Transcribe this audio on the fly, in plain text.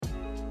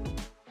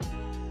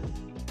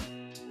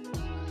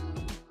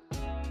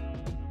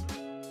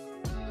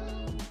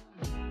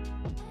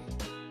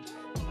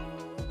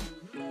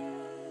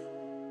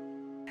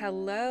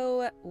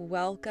Hello,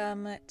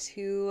 welcome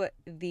to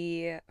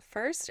the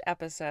first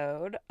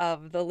episode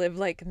of the Live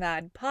Like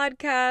Mad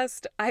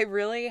podcast. I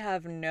really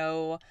have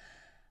no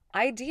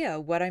idea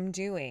what I'm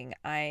doing.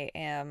 I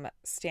am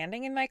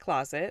standing in my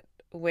closet,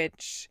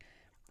 which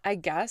I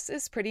guess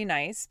is pretty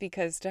nice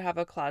because to have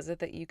a closet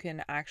that you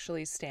can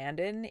actually stand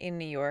in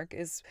New York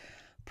is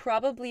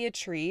probably a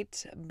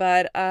treat,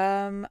 but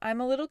I'm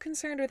a little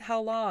concerned with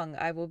how long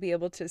I will be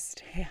able to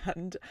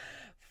stand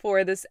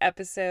for this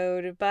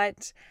episode,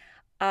 but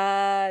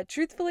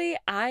truthfully,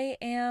 I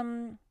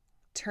am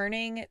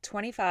turning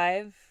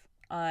 25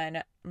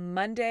 on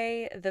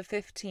Monday the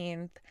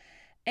 15th,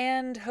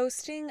 and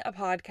hosting a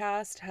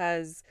podcast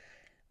has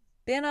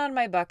been on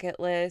my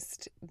bucket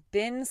list,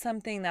 been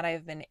something that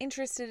I've been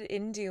interested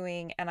in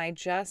doing, and I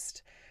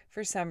just,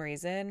 for some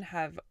reason,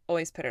 have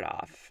always put it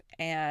off.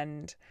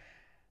 And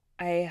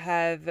I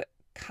have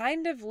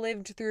kind of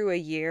lived through a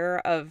year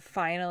of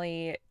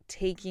finally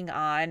taking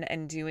on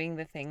and doing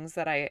the things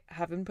that I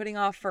have been putting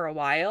off for a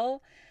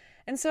while.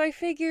 And so I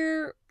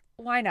figure,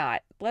 why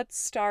not? Let's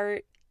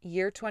start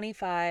year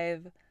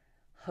 25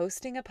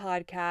 hosting a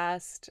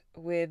podcast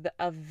with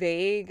a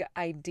vague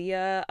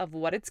idea of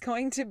what it's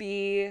going to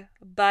be.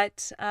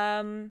 But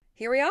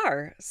here we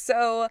are.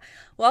 So,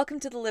 welcome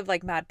to the Live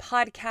Like Mad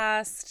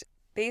podcast.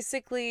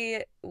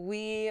 Basically,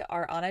 we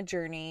are on a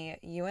journey,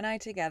 you and I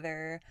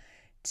together,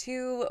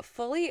 to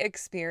fully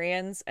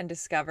experience and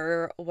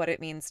discover what it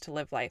means to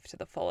live life to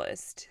the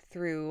fullest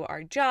through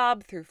our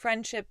job, through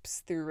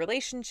friendships, through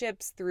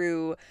relationships,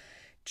 through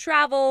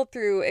travel,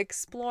 through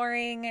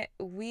exploring.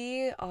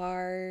 We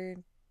are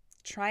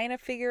trying to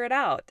figure it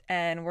out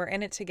and we're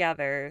in it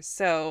together.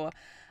 So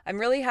I'm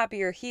really happy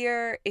you're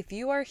here. If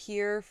you are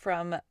here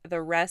from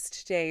the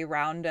Rest Day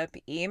Roundup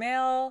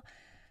email,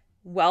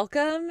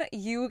 welcome.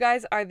 You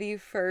guys are the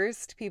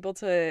first people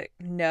to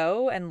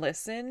know and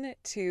listen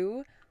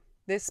to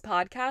this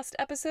podcast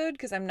episode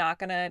because I'm not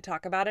going to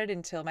talk about it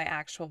until my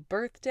actual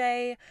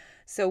birthday.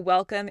 So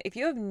welcome. If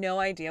you have no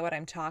idea what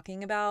I'm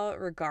talking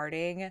about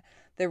regarding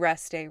the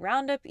Rest Day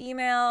Roundup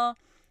email,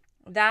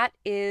 that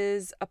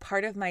is a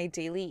part of my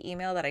daily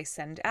email that I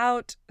send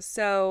out.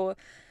 So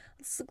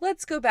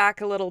let's go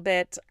back a little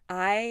bit.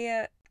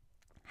 I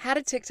had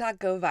a TikTok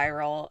go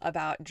viral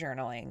about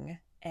journaling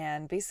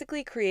and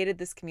basically created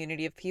this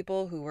community of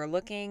people who were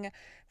looking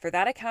for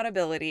that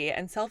accountability.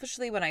 And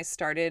selfishly, when I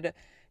started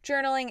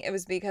journaling, it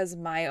was because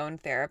my own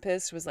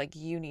therapist was like,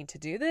 you need to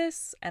do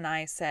this. And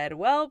I said,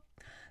 well,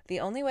 the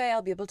only way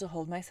I'll be able to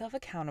hold myself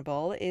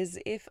accountable is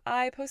if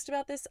I post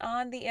about this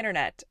on the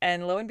internet.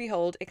 And lo and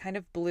behold, it kind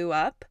of blew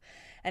up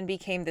and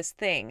became this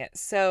thing.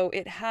 So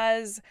it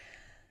has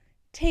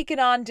taken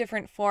on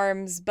different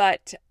forms,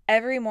 but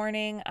every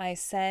morning I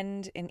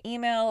send an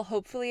email,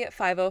 hopefully at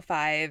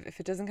 5:05. If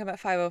it doesn't come at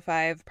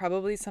 5:05,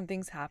 probably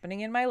something's happening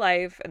in my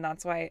life, and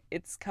that's why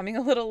it's coming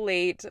a little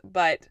late.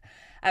 But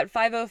at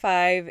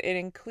 5:05, it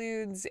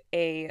includes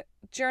a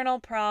journal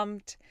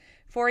prompt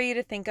for you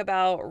to think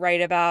about,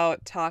 write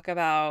about, talk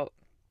about,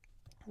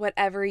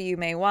 whatever you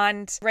may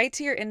want, right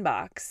to your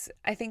inbox.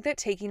 I think that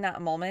taking that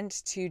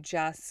moment to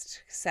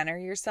just center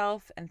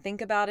yourself and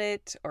think about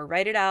it or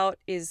write it out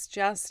is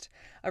just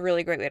a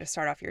really great way to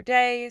start off your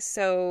day.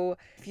 So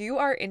if you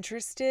are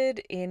interested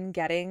in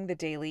getting the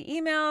daily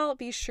email,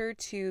 be sure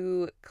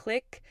to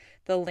click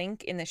the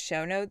link in the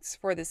show notes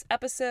for this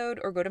episode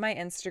or go to my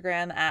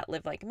Instagram at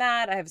Live Like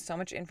Mad. I have so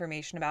much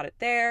information about it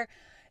there.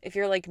 If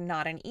you're like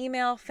not an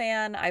email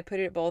fan, I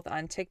put it both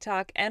on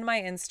TikTok and my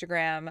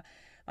Instagram.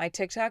 My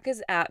TikTok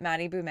is at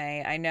Maddie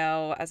Boumet. I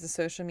know as a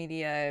social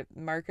media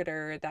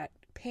marketer that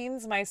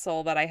pains my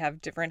soul that I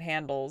have different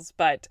handles,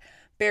 but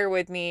bear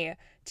with me.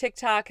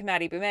 TikTok,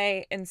 Maddie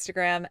Boumet,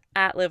 Instagram,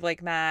 at Live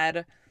Like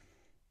Mad.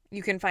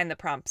 You can find the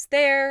prompts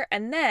there.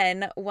 And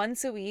then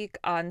once a week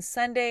on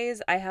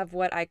Sundays, I have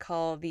what I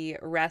call the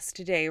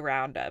Rest Day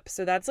Roundup.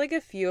 So that's like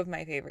a few of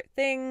my favorite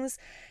things.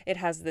 It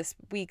has this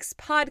week's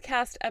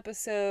podcast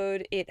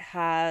episode. It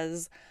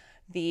has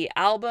the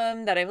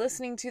album that I'm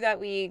listening to that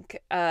week,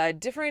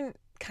 different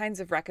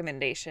kinds of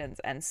recommendations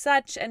and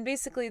such. And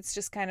basically, it's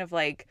just kind of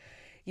like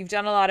you've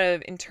done a lot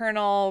of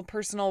internal,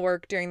 personal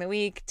work during the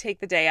week, take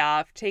the day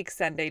off, take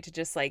Sunday to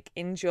just like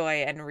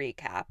enjoy and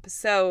recap.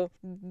 So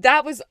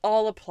that was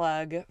all a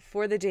plug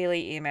for the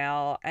daily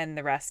email and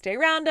the Rest Day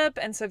Roundup.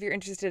 And so if you're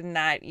interested in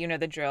that, you know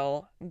the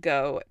drill,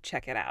 go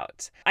check it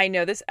out. I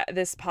know this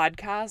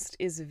podcast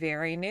is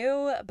very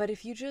new, but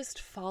if you just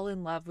fall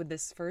in love with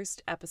this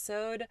first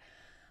episode,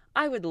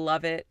 I would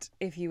love it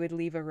if you would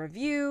leave a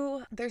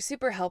review. They're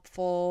super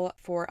helpful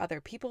for other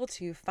people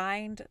to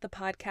find the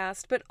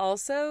podcast, but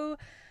also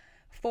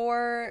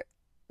for,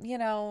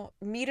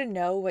 me to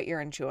know what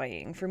you're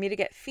enjoying, for me to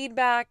get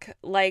feedback,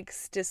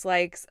 likes,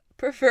 dislikes,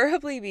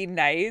 preferably be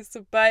nice.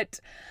 But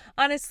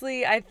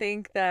honestly, I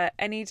think that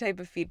any type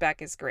of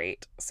feedback is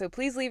great. So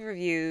please leave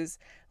reviews.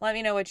 Let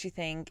me know what you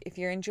think. If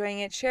you're enjoying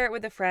it, share it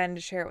with a friend,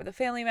 share it with a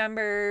family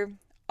member,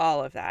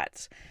 all of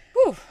that.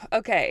 Whew.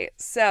 Okay,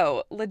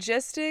 so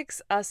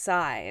logistics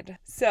aside.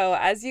 So,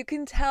 as you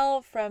can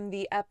tell from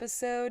the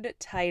episode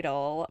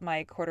title,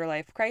 my quarter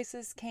life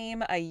crisis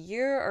came a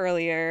year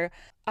earlier.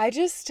 I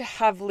just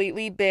have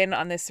lately been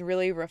on this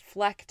really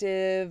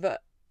reflective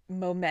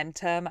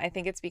momentum. I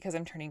think it's because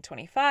I'm turning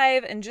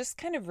 25 and just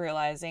kind of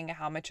realizing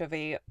how much of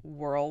a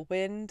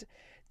whirlwind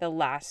the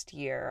last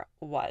year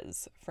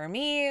was for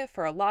me,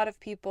 for a lot of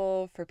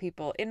people, for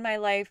people in my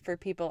life, for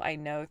people I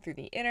know through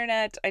the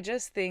internet. I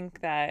just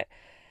think that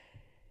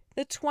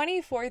the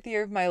 24th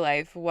year of my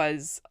life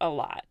was a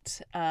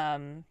lot.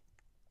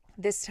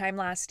 This time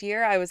last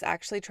year, I was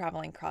actually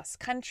traveling cross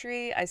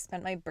country. I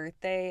spent my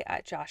birthday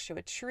at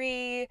Joshua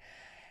Tree,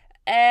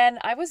 and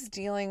I was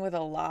dealing with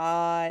a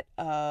lot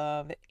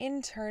of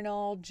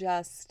internal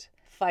just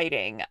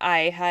fighting.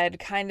 I had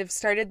kind of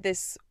started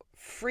this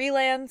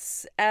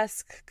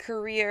freelance-esque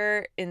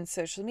career in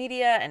social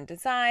media and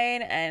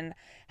design and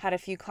had a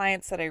few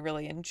clients that I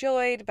really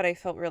enjoyed, but I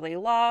felt really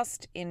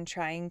lost in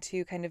trying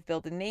to kind of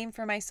build a name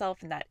for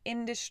myself in that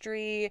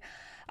industry.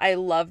 I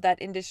love that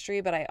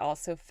industry, but I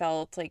also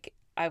felt like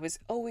I was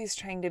always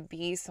trying to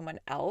be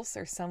someone else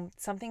or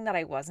something that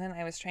I wasn't.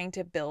 I was trying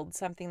to build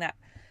something that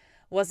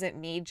wasn't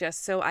me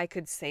just so I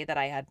could say that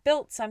I had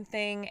built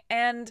something,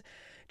 and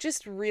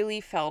just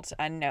really felt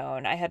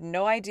unknown. I had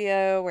no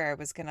idea where I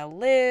was going to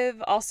live.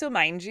 Also,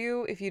 mind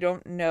you, if you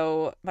don't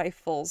know my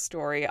full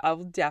story,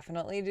 I'll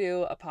definitely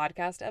do a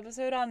podcast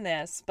episode on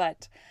this,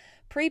 but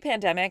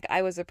pre-pandemic,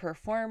 I was a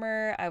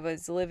performer. I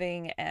was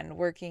living and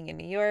working in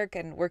New York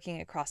and working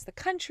across the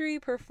country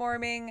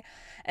performing.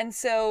 And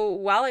so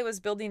while I was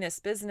building this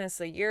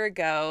business a year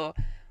ago,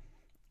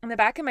 in the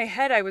back of my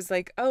head, I was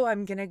like, oh,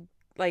 I'm going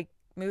to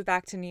move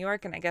back to New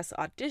York and I guess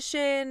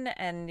audition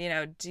and,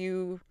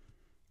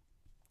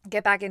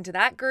 get back into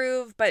that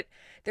groove. But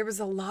there was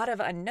a lot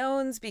of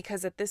unknowns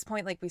because at this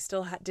point, we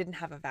still didn't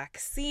have a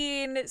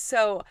vaccine.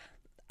 So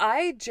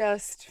I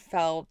just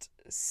felt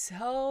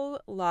so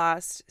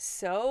lost,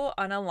 so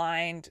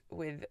unaligned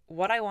with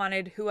what I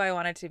wanted, who I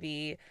wanted to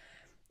be,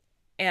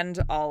 and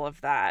all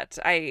of that.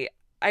 I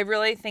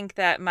really think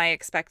that my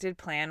expected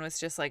plan was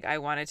just I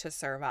wanted to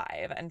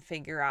survive and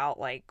figure out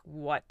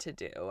what to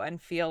do and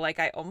feel like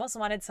I almost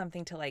wanted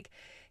something to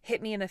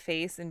hit me in the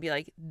face and be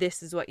like,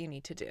 this is what you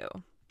need to do.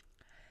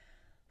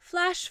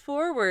 Flash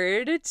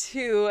forward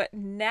to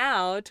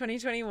now,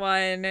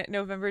 2021,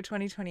 November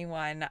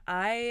 2021.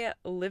 I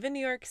live in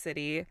New York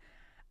City.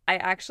 I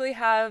actually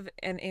have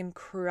an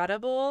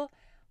incredible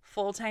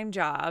full-time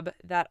job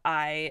that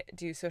I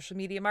do social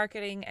media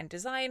marketing and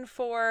design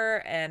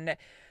for, and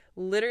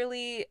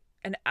literally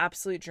an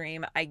absolute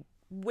dream. I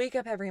wake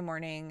up every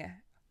morning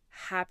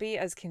happy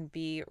as can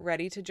be,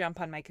 ready to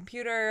jump on my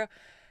computer,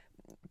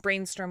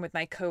 brainstorm with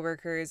my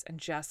coworkers, and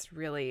just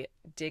really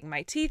dig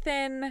my teeth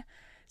in.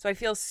 So I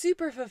feel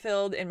super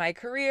fulfilled in my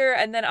career.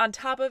 And then on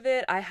top of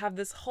it, I have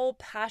this whole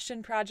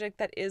passion project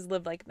that is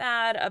Live Like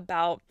Mad,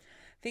 about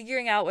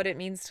figuring out what it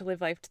means to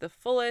live life to the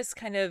fullest,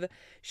 kind of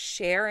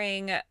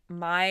sharing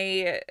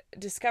my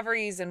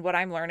discoveries and what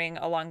I'm learning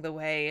along the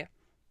way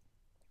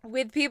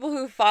with people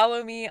who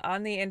follow me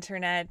on the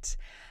internet.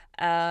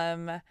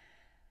 I'm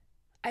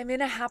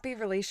in a happy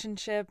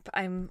relationship.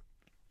 I'm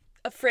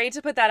afraid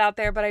to put that out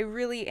there, but I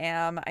really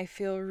am. I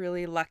feel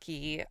really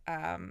lucky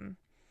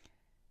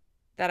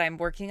that I'm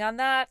working on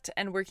that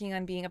and working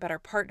on being a better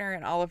partner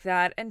and all of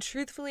that. And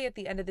truthfully, at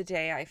the end of the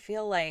day, I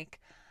feel like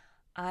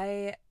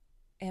I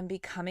am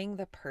becoming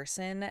the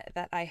person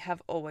that I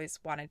have always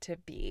wanted to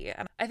be.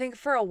 And I think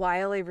for a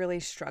while I really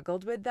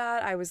struggled with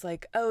that. I was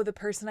like, oh, the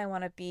person I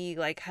want to be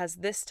has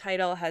this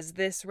title, has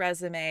this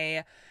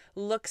resume,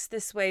 looks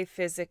this way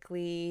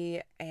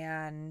physically,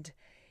 and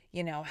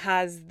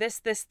has this,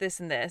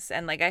 and this.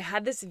 And I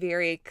had this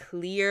very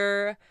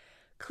clear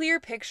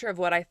picture of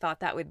what I thought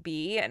that would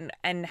be,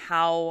 and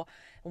how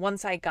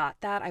once I got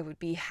that, I would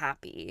be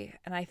happy.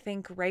 And I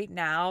think right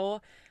now,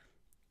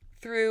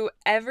 through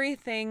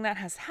everything that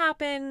has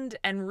happened,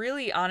 and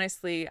really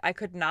honestly, I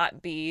could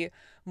not be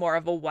more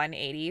of a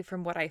 180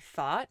 from what I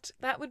thought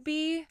that would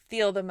be,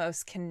 feel the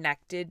most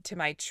connected to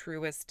my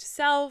truest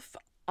self,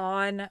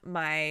 on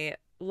my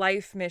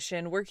life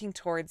mission, working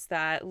towards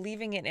that,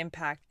 leaving an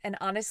impact, and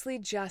honestly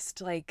just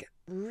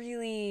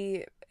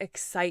really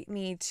excite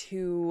me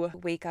to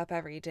wake up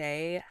every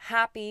day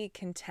happy,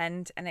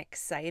 content, and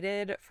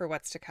excited for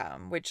what's to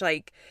come. Which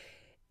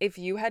if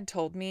you had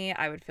told me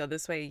I would feel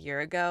this way a year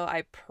ago,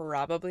 I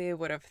probably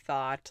would have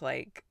thought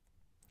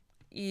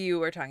you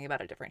were talking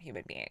about a different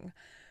human being.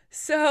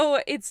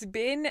 So it's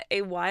been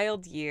a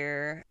wild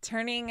year.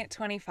 Turning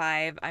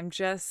 25, I'm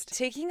just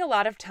taking a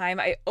lot of time.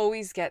 I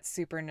always get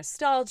super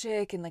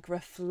nostalgic and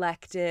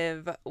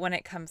reflective when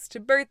it comes to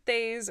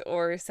birthdays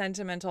or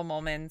sentimental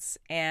moments.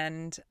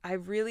 And I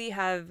really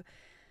have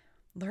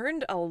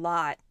learned a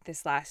lot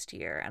this last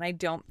year. And I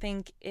don't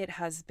think it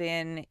has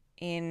been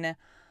in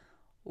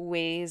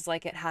ways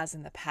like it has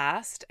in the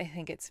past. I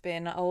think it's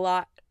been a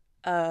lot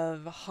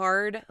of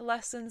hard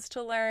lessons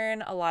to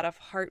learn, a lot of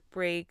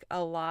heartbreak,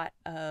 a lot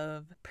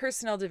of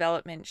personal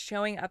development,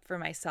 showing up for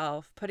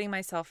myself, putting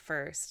myself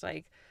first,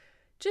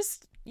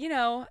 just,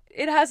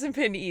 it hasn't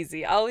been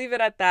easy. I'll leave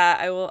it at that.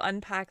 I will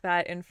unpack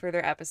that in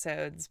further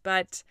episodes.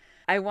 But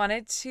I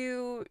wanted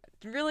to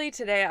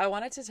today, I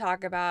wanted to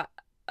talk about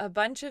a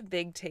bunch of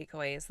big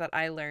takeaways that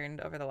I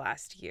learned over the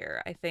last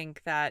year. I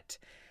think that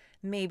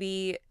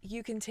maybe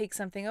you can take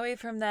something away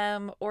from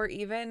them, or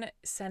even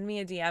send me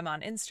a DM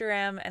on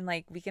Instagram and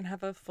like we can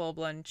have a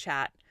full-blown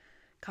chat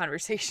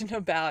conversation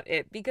about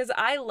it, because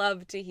I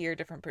love to hear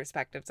different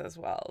perspectives as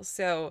well.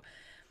 So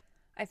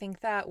I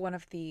think that one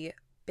of the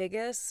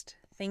biggest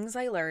things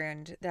I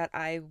learned that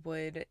I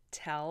would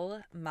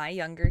tell my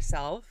younger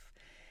self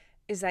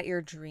is that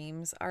your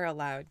dreams are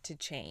allowed to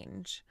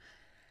change.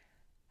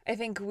 I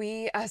think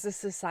we as a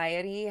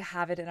society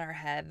have it in our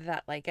head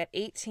that like at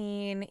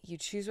 18, you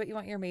choose what you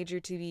want your major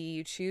to be.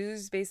 You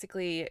choose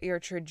basically your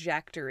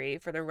trajectory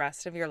for the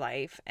rest of your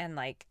life. And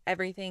like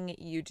everything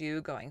you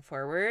do going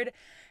forward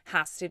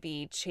has to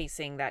be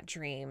chasing that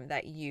dream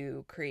that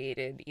you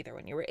created either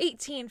when you were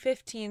 18,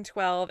 15,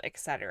 12,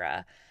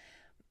 etc.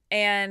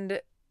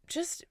 And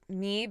just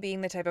me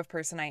being the type of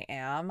person I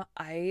am,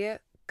 I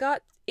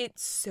got it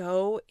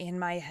so in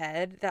my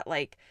head that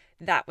like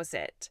that was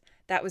it.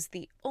 That was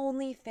the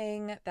only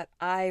thing that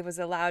I was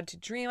allowed to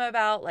dream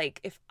about.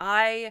 Like, if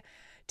I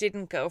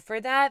didn't go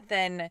for that,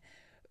 then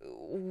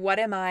what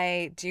am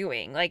I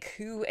doing? Like,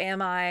 who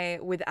am I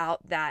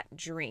without that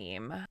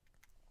dream?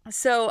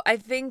 So I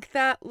think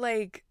that,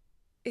 like,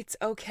 it's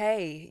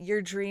okay.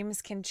 Your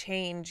dreams can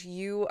change.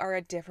 You are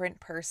a different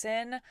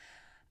person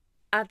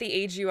at the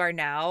age you are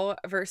now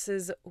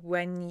versus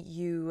when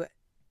you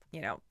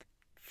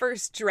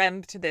first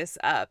dreamt this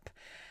up.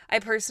 I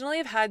personally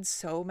have had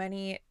so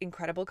many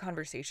incredible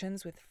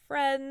conversations with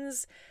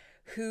friends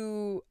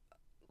who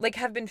like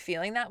have been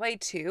feeling that way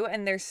too.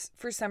 And there's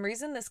for some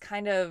reason this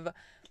kind of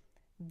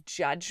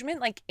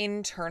judgment, like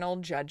internal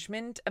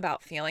judgment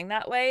about feeling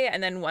that way.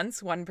 And then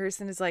once one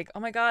person is like, oh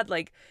my God,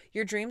 like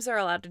your dreams are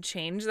allowed to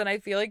change, then I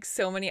feel like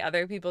so many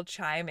other people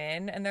chime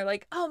in and they're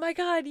like, oh my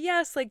God,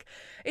 yes, like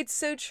it's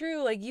so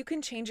true. Like you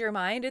can change your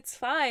mind. It's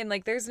fine.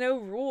 Like there's no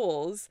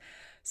rules.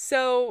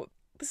 So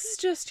this is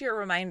just your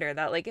reminder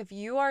that like if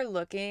you are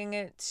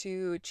looking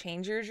to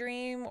change your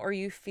dream or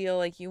you feel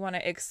like you want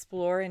to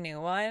explore a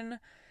new one,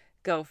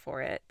 go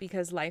for it,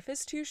 because life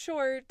is too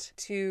short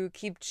to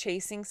keep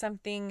chasing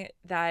something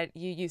that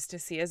you used to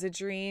see as a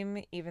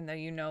dream even though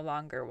you no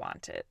longer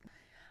want it.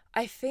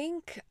 I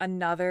think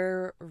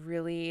another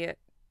really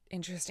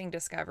interesting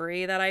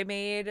discovery that I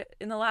made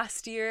in the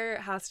last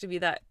year has to be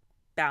that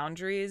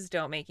boundaries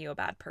don't make you a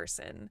bad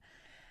person,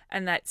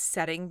 and that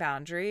setting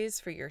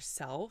boundaries for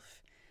yourself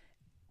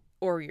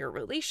or your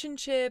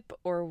relationship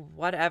or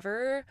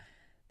whatever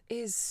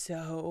is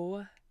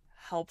so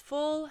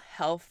helpful,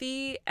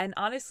 healthy, and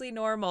honestly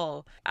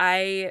normal.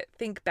 I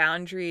think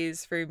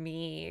boundaries for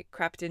me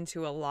crept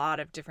into a lot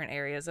of different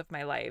areas of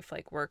my life,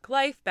 like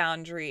work-life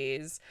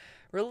boundaries,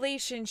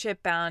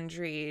 relationship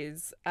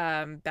boundaries,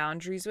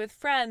 boundaries with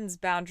friends,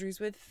 boundaries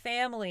with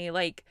family.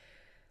 Like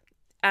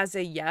as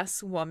a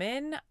yes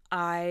woman,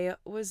 I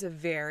was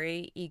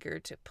very eager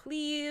to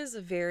please,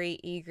 very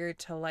eager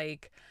to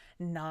like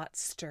not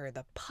stir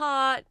the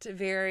pot,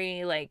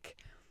 very like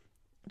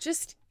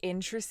just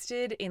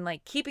interested in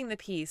like keeping the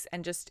peace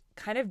and just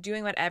kind of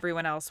doing what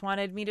everyone else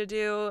wanted me to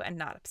do and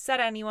not upset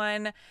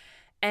anyone.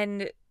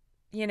 And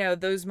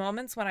those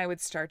moments when I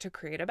would start to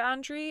create a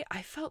boundary,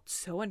 I felt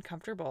so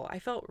uncomfortable. I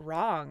felt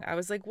wrong. I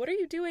was like, what are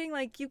you doing?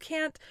 Like, you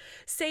can't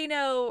say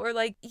no, or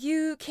like,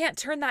 you can't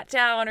turn that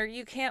down, or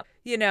you can't,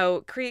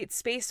 create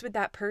space with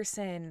that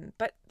person.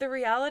 But the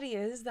reality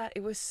is that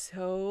it was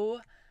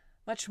so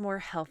much more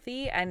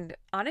healthy. And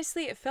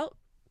honestly, it felt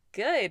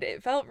good.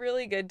 It felt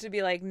really good to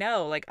be like,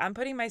 no, like, I'm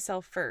putting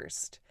myself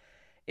first.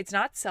 It's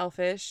not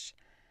selfish.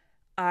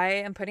 I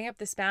am putting up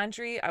this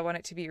boundary. I want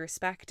it to be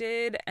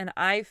respected. And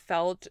I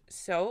felt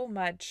so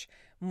much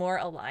more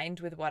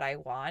aligned with what I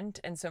want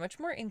and so much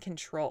more in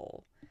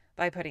control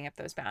by putting up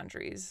those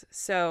boundaries.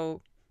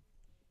 So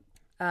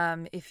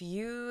if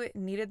you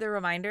needed the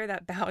reminder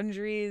that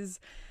boundaries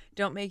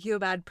don't make you a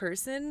bad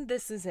person,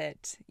 this is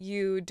it.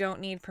 You don't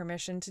need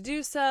permission to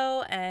do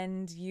so,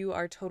 and you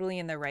are totally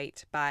in the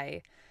right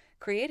by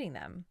creating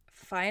them.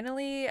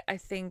 Finally, I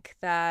think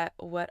that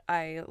what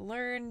I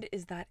learned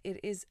is that it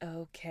is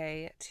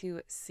okay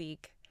to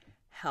seek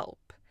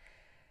help.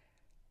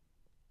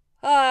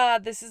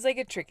 This is like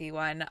a tricky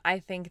one. I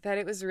think that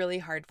it was really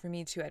hard for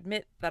me to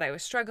admit that I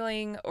was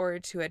struggling, or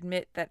to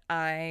admit that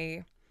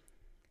I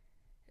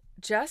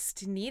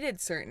just needed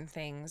certain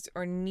things,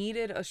 or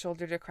needed a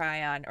shoulder to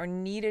cry on, or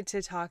needed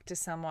to talk to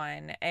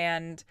someone.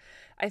 And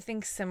I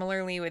think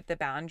similarly with the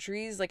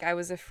boundaries, like I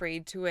was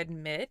afraid to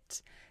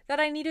admit that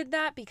I needed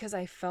that because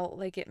I felt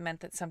like it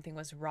meant that something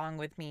was wrong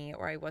with me,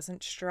 or I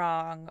wasn't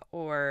strong,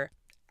 or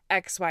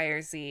X, Y,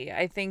 or Z.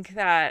 I think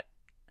that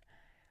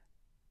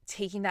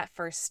taking that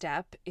first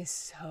step is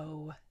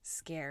so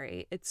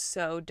scary. It's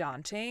so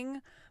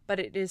daunting, but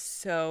it is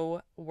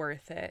so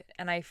worth it.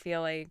 And I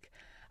feel like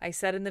I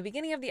said in the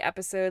beginning of the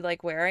episode,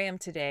 like where I am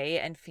today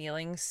and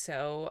feeling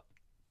so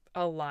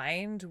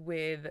aligned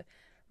with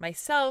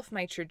myself,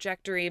 my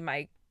trajectory,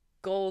 my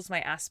goals,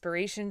 my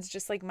aspirations,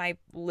 just like my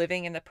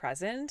living in the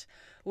present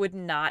would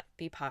not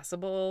be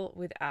possible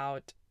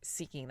without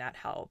seeking that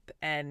help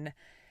and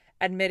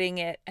admitting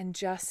it and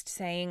just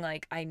saying,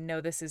 like, I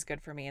know this is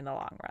good for me in the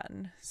long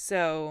run.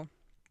 So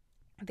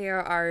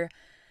there are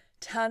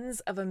tons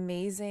of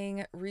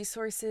amazing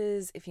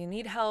resources. If you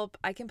need help,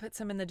 I can put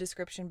some in the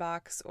description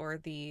box or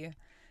the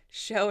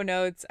show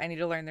notes. I need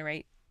to learn the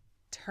right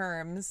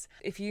terms.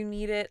 If you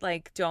need it,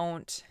 like,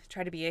 don't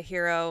try to be a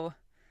hero.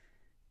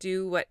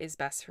 Do what is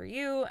best for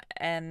you,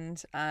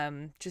 and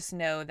just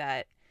know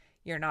that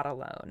you're not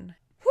alone.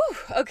 Whew,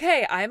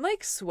 okay, I'm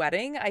like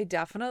sweating. I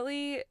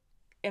definitely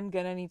am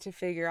gonna need to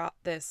figure out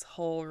this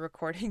whole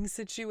recording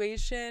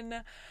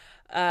situation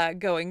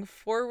going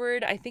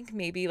forward. I think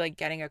maybe like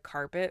getting a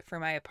carpet for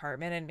my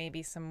apartment and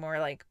maybe some more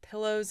like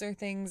pillows or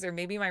things, or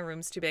maybe my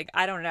room's too big.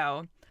 I don't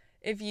know.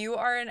 If you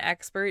are an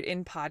expert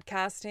in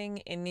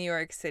podcasting in New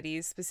York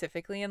City,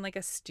 specifically in like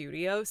a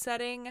studio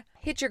setting,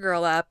 hit your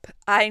girl up.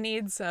 I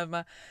need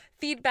some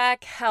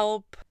feedback,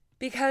 help,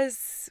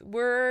 because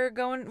we're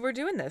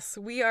doing this.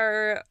 We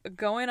are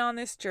going on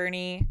this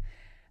journey.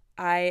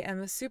 I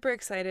am super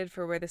excited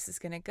for where this is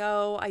going to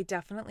go. I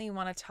definitely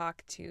want to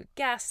talk to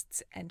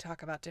guests and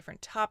talk about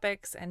different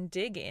topics and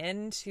dig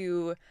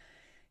into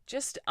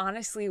just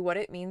honestly what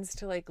it means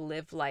to like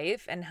live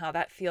life and how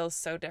that feels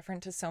so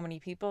different to so many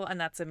people.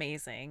 And that's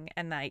amazing.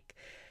 And like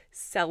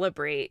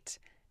celebrate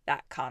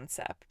that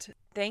concept.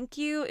 Thank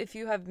you. If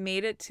you have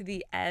made it to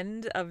the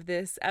end of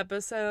this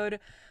episode,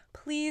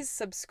 please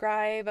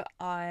subscribe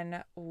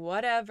on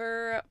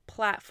whatever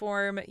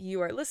platform you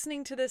are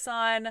listening to this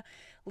on.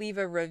 Leave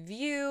a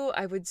review.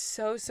 I would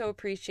so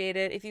appreciate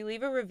it. If you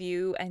leave a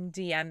review and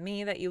DM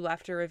me that you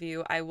left a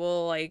review, I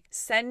will like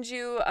send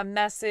you a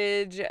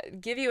message,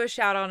 give you a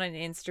shout out on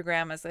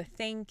Instagram as a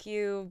thank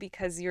you,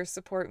 because your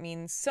support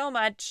means so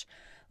much.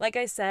 Like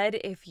I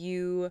said, if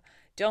you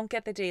don't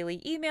get the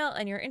daily email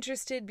and you're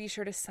interested, be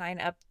sure to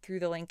sign up through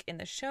the link in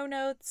the show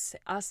notes.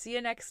 I'll see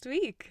you next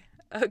week.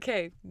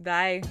 Okay,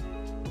 bye.